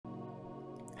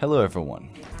Hello everyone,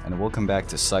 and welcome back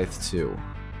to Scythe 2.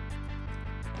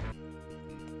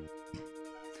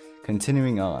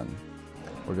 Continuing on,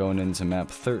 we're going into map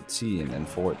 13 and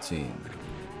 14.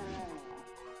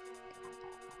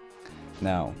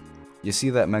 Now, you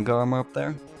see that mega armor up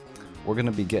there? We're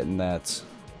gonna be getting that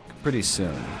pretty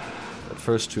soon. But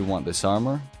first we want this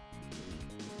armor.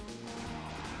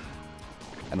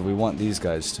 And we want these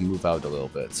guys to move out a little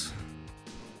bit.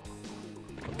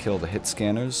 We'll kill the hit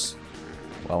scanners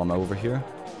while I'm over here.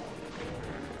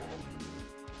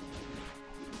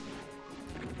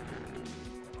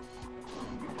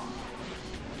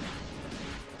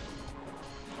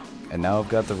 And now I've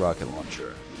got the rocket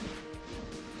launcher.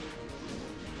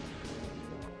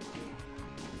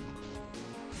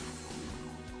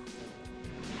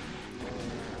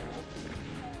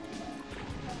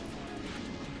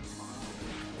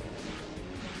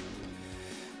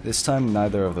 This time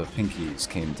neither of the pinkies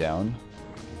came down,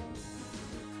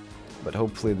 but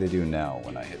hopefully they do now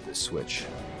when I hit this switch.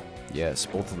 Yes,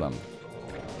 both of them.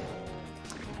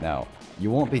 Now,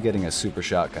 you won't be getting a super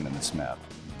shotgun in this map,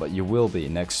 but you will be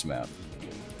next map.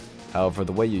 However,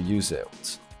 the way you use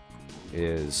it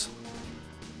is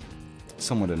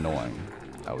somewhat annoying,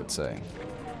 I would say.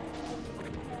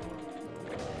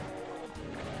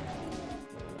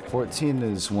 14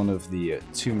 is one of the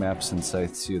two maps in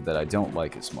Scythe 2 that I don't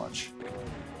like as much.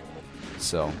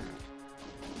 So,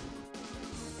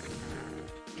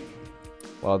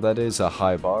 while that is a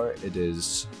high bar, it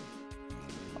is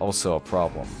also a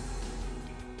problem.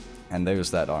 And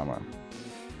there's that armor.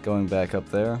 Going back up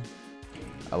there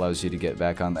allows you to get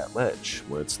back on that ledge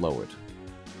where it's lowered.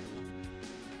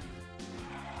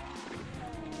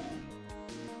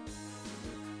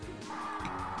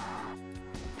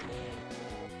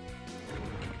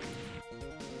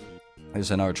 There's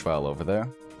an archvile over there.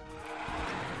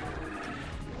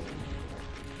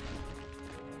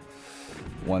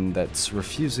 One that's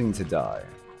refusing to die.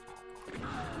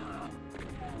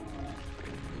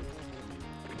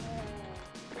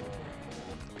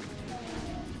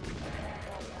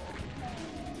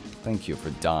 Thank you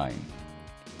for dying.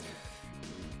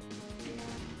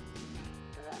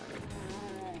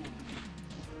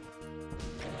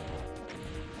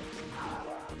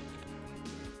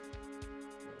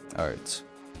 Alright.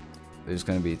 There's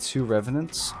going to be two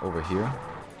revenants over here.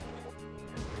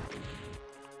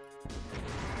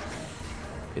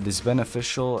 It is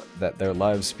beneficial that their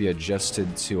lives be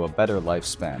adjusted to a better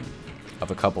lifespan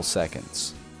of a couple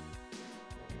seconds.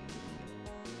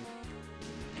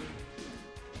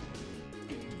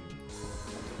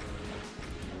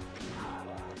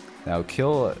 Now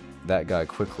kill that guy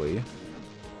quickly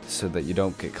so that you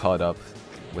don't get caught up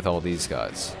with all these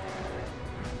guys.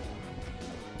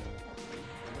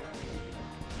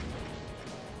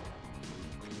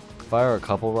 Fire a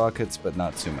couple rockets, but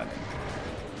not too many,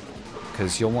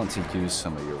 because you'll want to use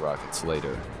some of your rockets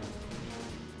later.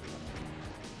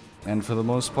 And for the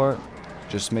most part,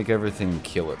 just make everything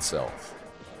kill itself.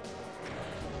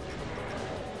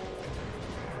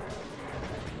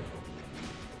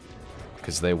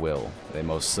 Because they will. They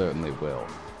most certainly will.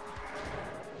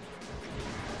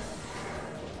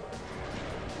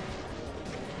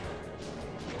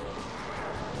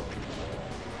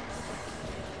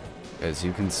 As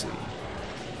you can see.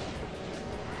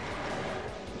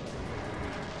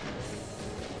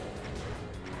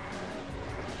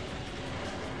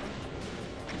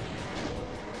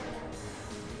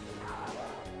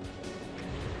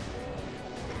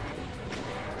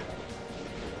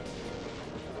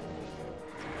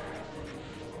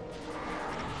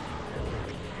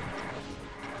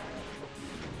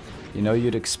 You know,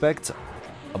 you'd expect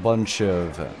a bunch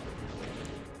of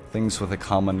things with a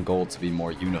common goal to be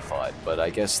more unified, but I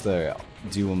guess they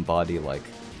do embody, like,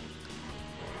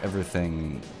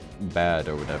 everything bad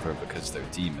or whatever because they're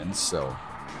demons, so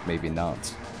maybe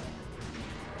not.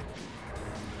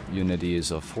 Unity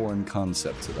is a foreign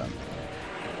concept to them.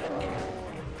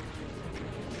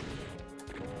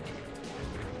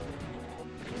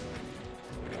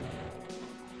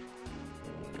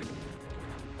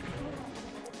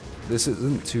 This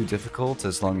isn't too difficult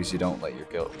as long as you don't let your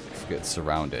guild get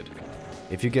surrounded.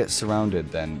 If you get surrounded,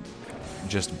 then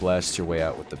just blast your way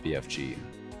out with the BFG.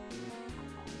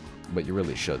 But you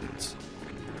really shouldn't.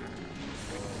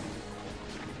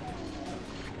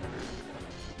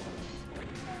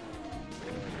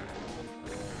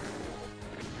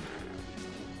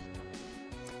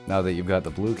 Now that you've got the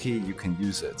blue key, you can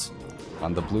use it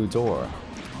on the blue door.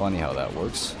 Funny how that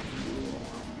works.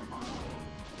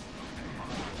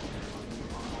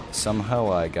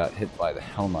 Somehow I got hit by the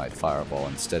Hell Knight fireball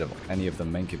instead of any of the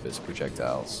Mankivis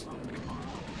projectiles.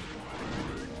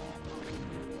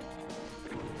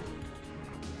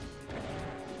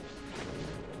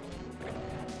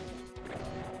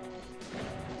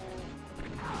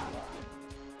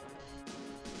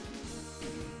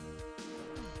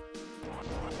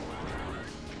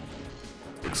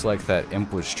 Looks like that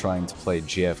imp was trying to play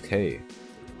JFK.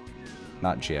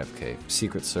 Not JFK,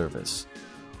 Secret Service.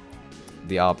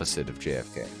 The opposite of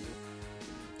JFK.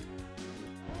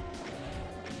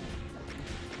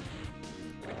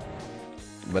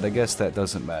 But I guess that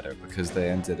doesn't matter because they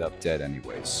ended up dead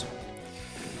anyways.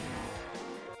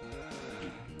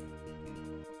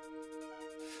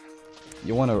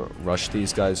 You want to rush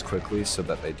these guys quickly so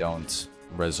that they don't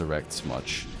resurrect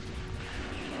much.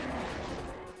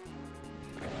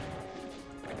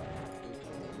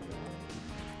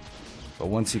 But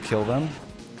once you kill them,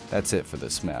 that's it for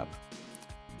this map.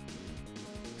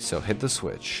 So hit the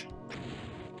switch.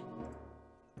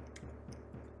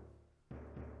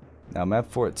 Now map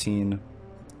 14,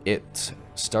 it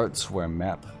starts where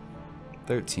map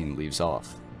 13 leaves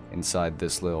off, inside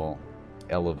this little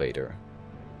elevator.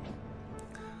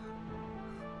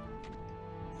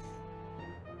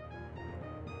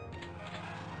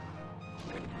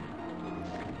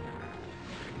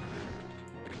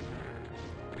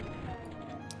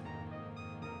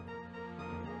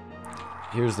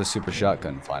 Here's the super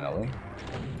shotgun, finally.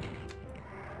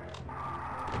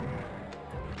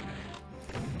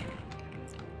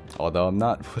 Although I'm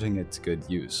not putting it to good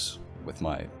use with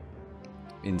my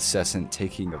incessant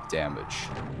taking of damage.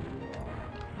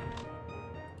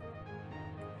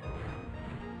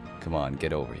 Come on,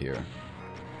 get over here.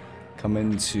 Come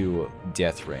into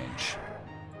death range.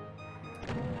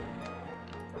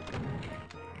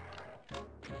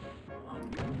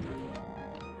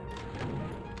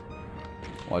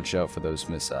 Watch out for those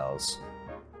missiles.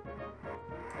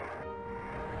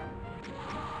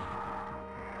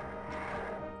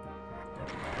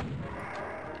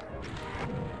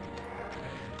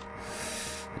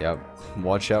 Yep,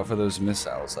 watch out for those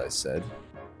missiles, I said.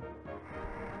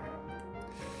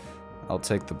 I'll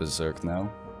take the Berserk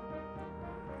now.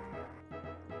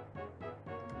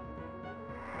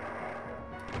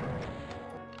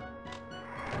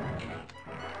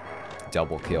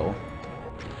 Double kill.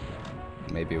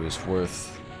 Maybe it was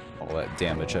worth all that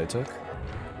damage I took.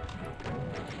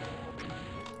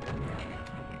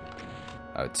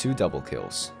 2 double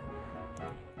kills.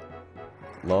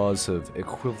 Laws of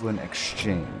equivalent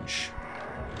exchange.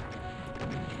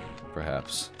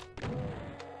 Perhaps.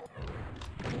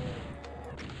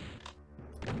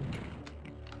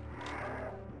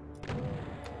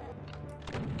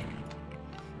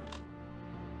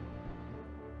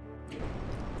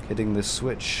 Hitting this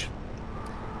switch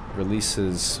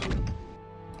releases,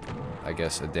 I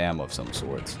guess, a dam of some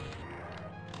sort.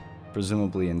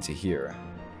 Presumably into here.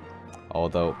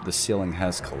 Although the ceiling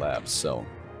has collapsed, so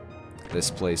this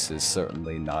place is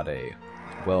certainly not a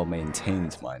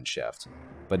well-maintained mineshaft.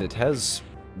 But it has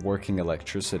working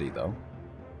electricity, though.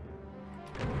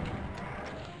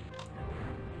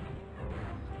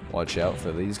 Watch out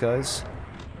for these guys,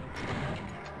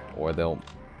 or they'll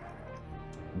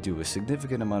do a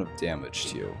significant amount of damage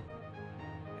to you.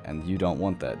 And you don't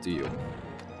want that, do you?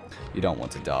 You don't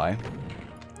want to die.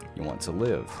 You want to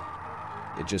live.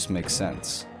 It just makes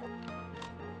sense.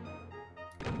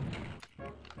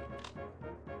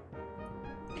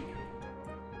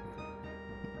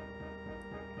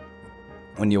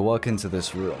 When you walk into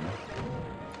this room,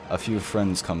 a few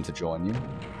friends come to join you.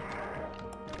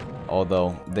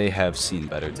 Although they have seen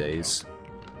better days.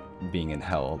 Being in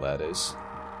hell, that is.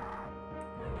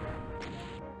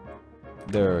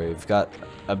 They've got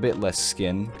a bit less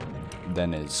skin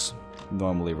than is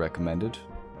normally recommended.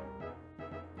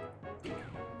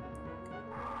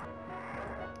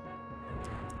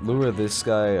 Lure this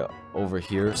guy over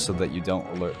here so that you don't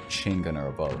alert chain gunner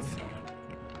above.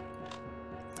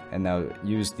 And now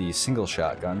use the single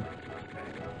shotgun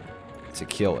to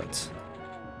kill it.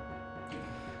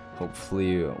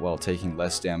 Hopefully while taking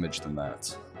less damage than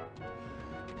that.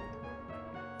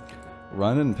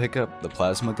 Run and pick up the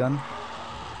plasma gun.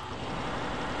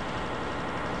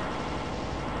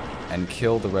 And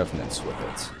kill the revenants with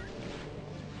it.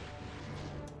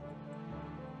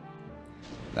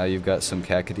 Now you've got some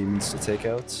cacodemons to take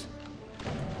out.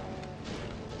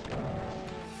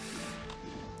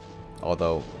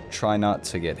 Although, try not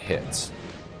to get hit.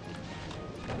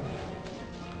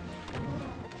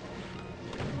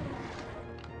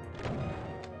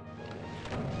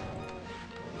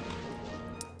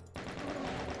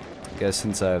 I guess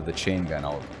since I have the chain gun,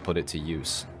 I'll put it to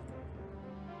use.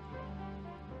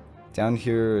 Down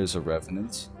here is a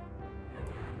revenant.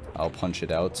 I'll punch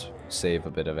it out, save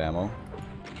a bit of ammo.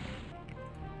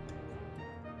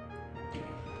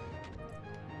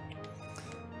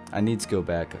 I need to go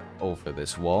back over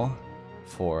this wall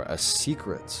for a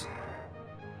secret.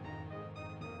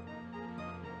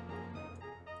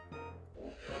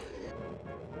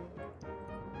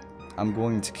 I'm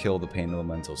going to kill the pain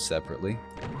elementals separately,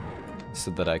 so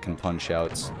that I can punch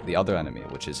out the other enemy,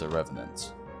 which is a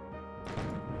revenant.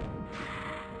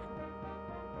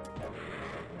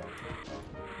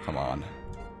 Come on.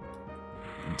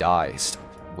 Die. Stop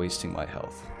wasting my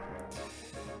health.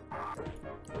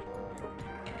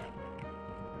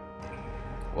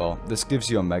 Well, this gives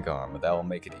you a mega armor. That will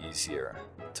make it easier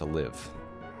to live.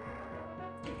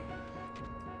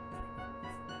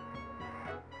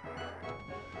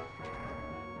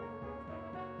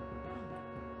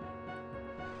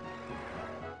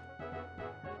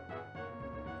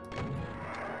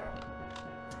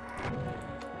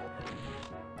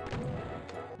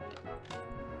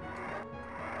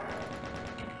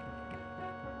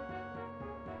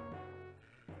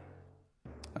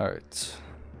 Alright.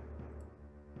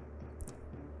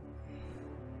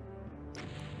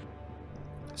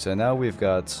 So now we've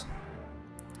got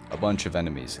a bunch of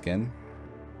enemies again.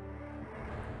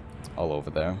 All over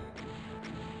there.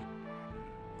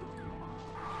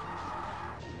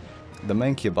 The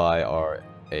Mancubi are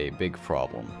a big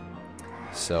problem.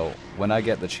 So when I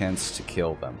get the chance to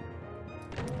kill them,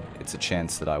 it's a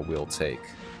chance that I will take.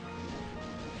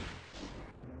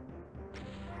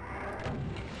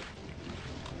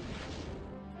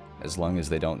 As long as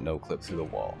they don't no-clip through the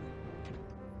wall.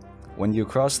 When you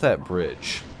cross that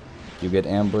bridge, you get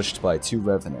ambushed by 2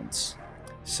 revenants,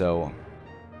 so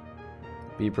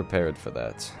be prepared for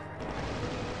that.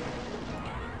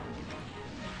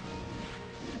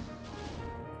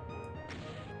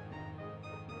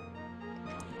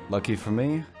 Lucky for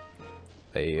me,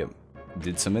 they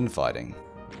did some infighting.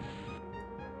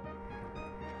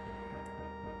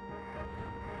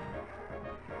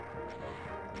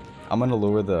 I'm gonna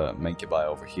lure the Mancubi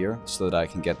over here so that I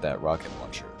can get that rocket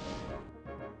launcher.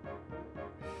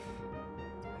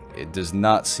 It does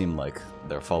not seem like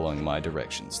they're following my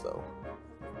directions, though.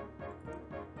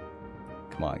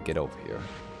 Come on, get over here.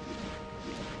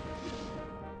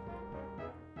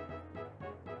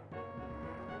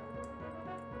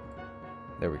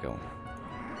 There we go.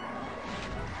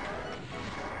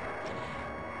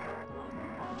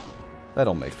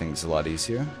 That'll make things a lot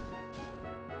easier.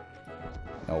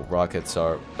 No, rockets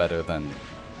are better than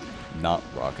not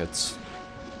rockets.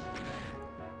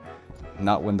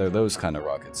 Not when they're those kind of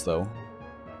rockets, though.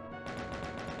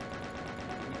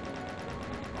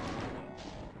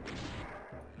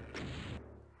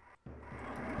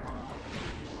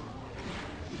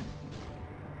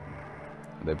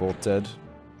 Are they both dead?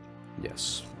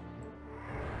 Yes.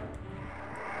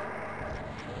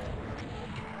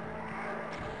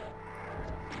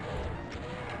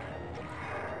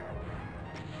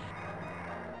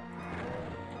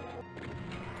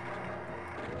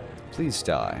 Please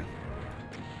die.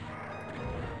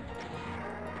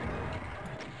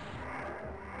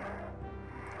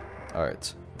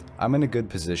 Alright, I'm in a good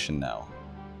position now.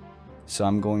 So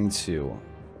I'm going to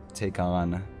take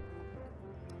on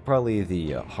probably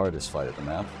the hardest fight of the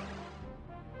map.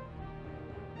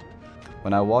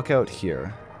 When I walk out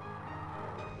here,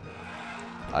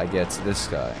 I get this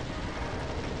guy.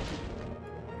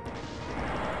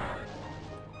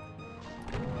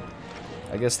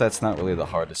 I guess that's not really the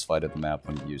hardest fight of the map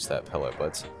when you use that pillar,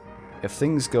 but if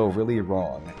things go really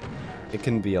wrong, it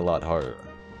can be a lot harder.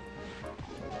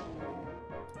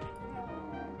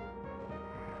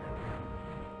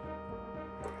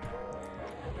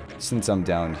 Since I'm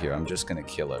down here, I'm just gonna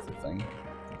kill everything.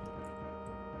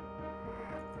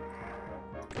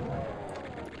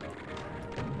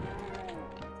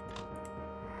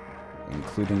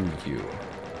 Including you.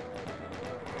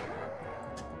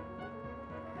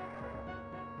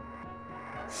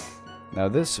 Now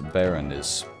this Baron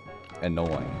is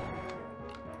annoying.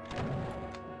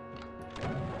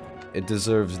 It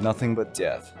deserves nothing but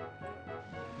death.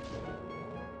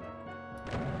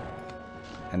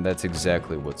 And that's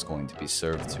exactly what's going to be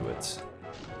served to it.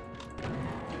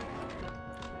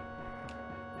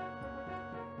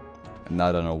 And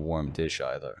not on a warm dish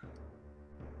either.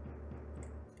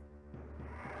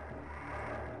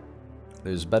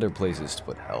 There's better places to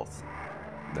put health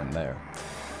than there.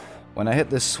 When I hit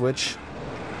this switch,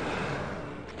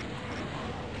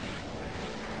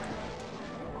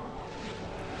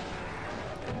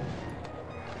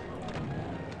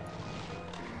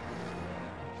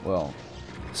 well,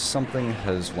 something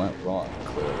has went wrong,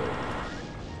 clearly.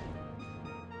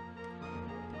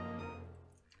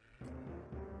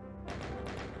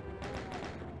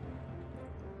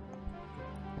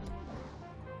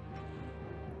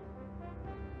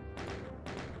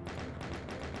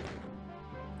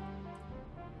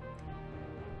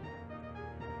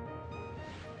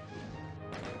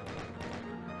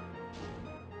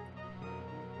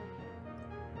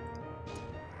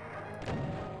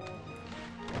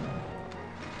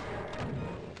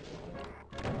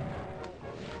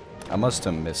 I must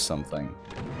have missed something.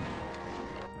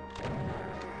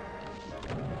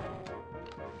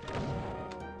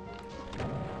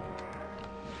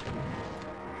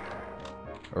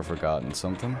 Or forgotten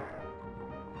something.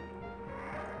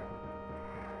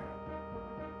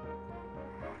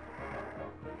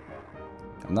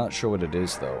 I'm not sure what it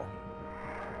is, though.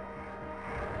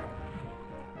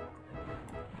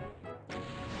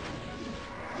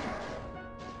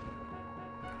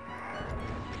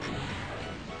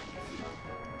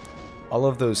 All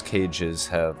of those cages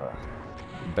have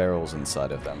barrels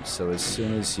inside of them, so as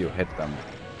soon as you hit them,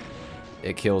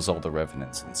 it kills all the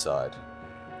revenants inside.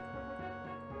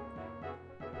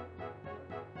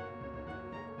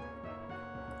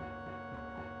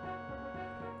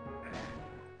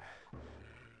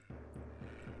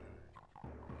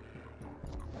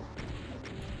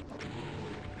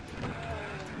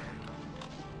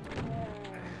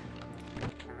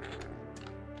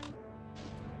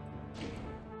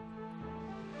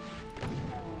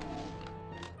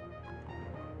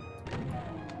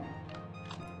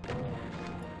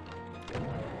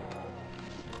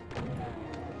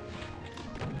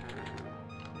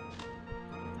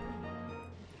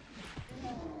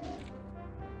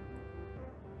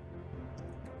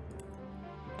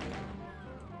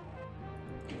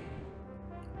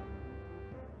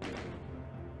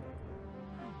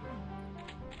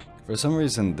 For some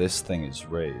reason, this thing is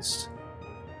raised.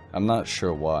 I'm not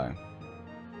sure why.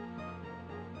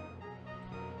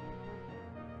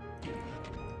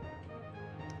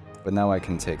 But now I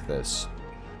can take this.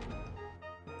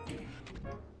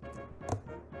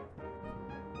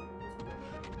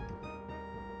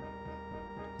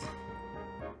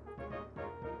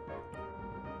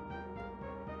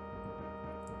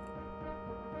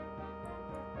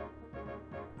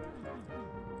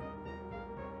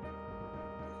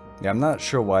 Yeah, I'm not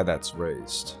sure why that's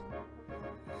raised.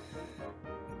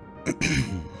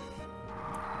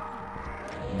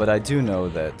 But I do know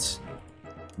that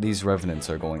these revenants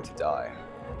are going to die.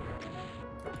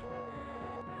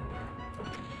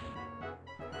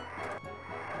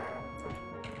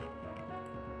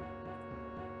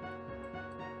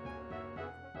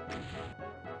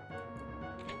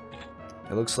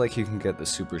 It looks like you can get the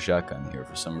super shotgun here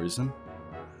for some reason.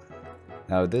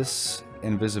 Now this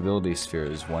invisibility sphere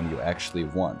is one you actually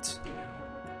want.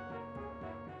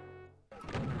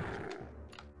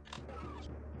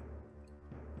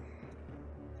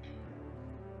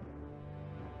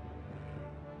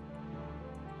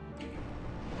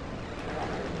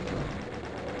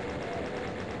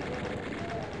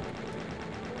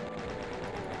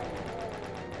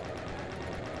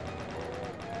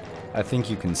 I think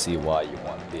you can see why you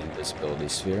want the invisibility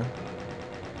sphere.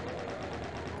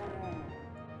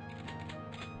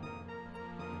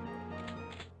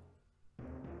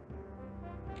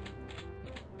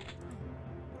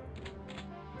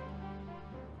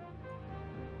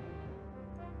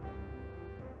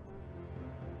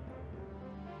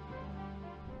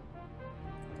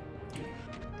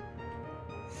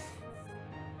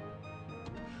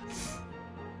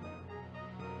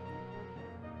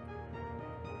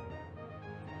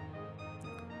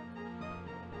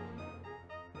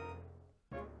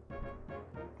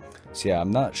 So yeah,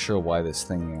 I'm not sure why this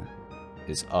thing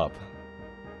is up.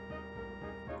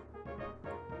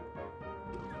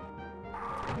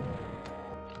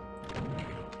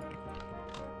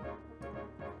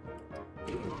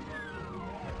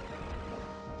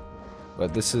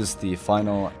 But this is the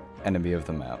final enemy of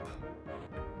the map.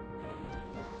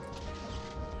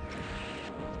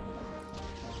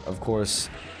 Of course,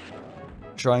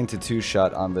 trying to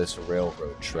two-shot on this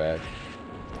railroad track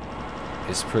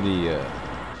is pretty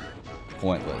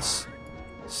pointless.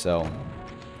 So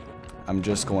I'm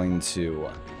just going to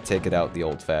take it out the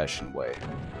old-fashioned way.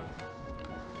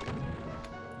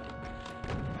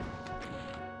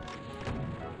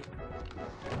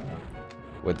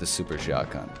 With the super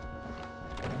shotgun.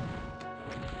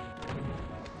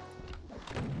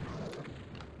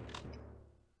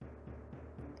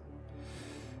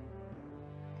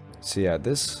 So yeah,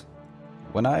 this,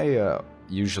 when I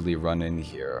usually run in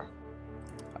here,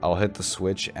 I'll hit the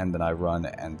switch and then I run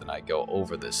and then I go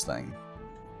over this thing.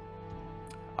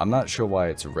 I'm not sure why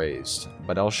it's raised,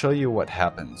 but I'll show you what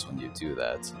happens when you do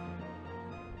that.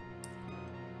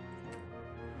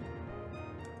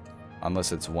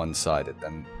 Unless it's one-sided,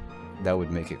 then that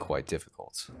would make it quite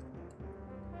difficult.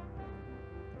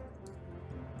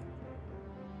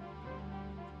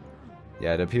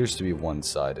 Yeah, it appears to be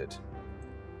one-sided.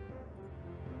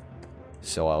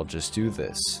 So I'll just do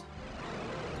this.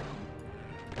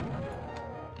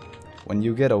 When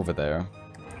you get over there,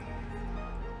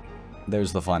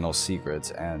 there's the final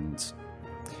secret, and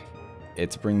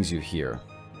it brings you here.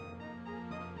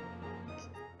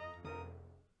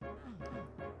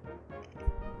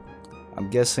 I'm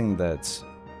guessing that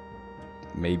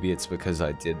maybe it's because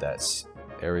I did that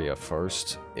area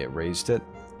first, it raised it,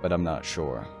 but I'm not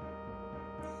sure.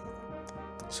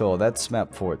 So that's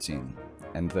map 14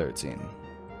 and 13.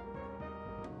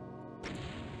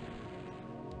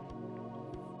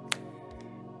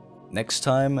 Next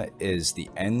time is the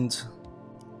end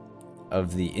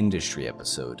of the industry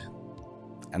episode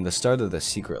and the start of the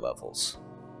secret levels.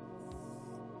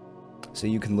 So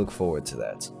you can look forward to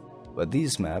that. But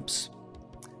these maps,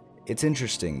 it's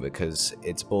interesting because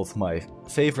it's both my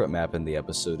favorite map in the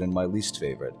episode and my least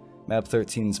favorite. Map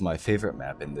 13 is my favorite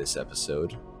map in this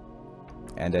episode,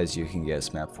 and as you can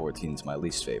guess, map 14 is my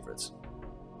least favorite.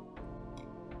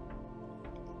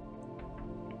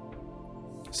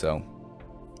 So,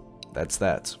 that's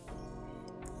that.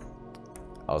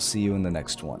 I'll see you in the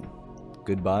next one.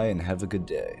 Goodbye and have a good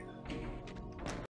day.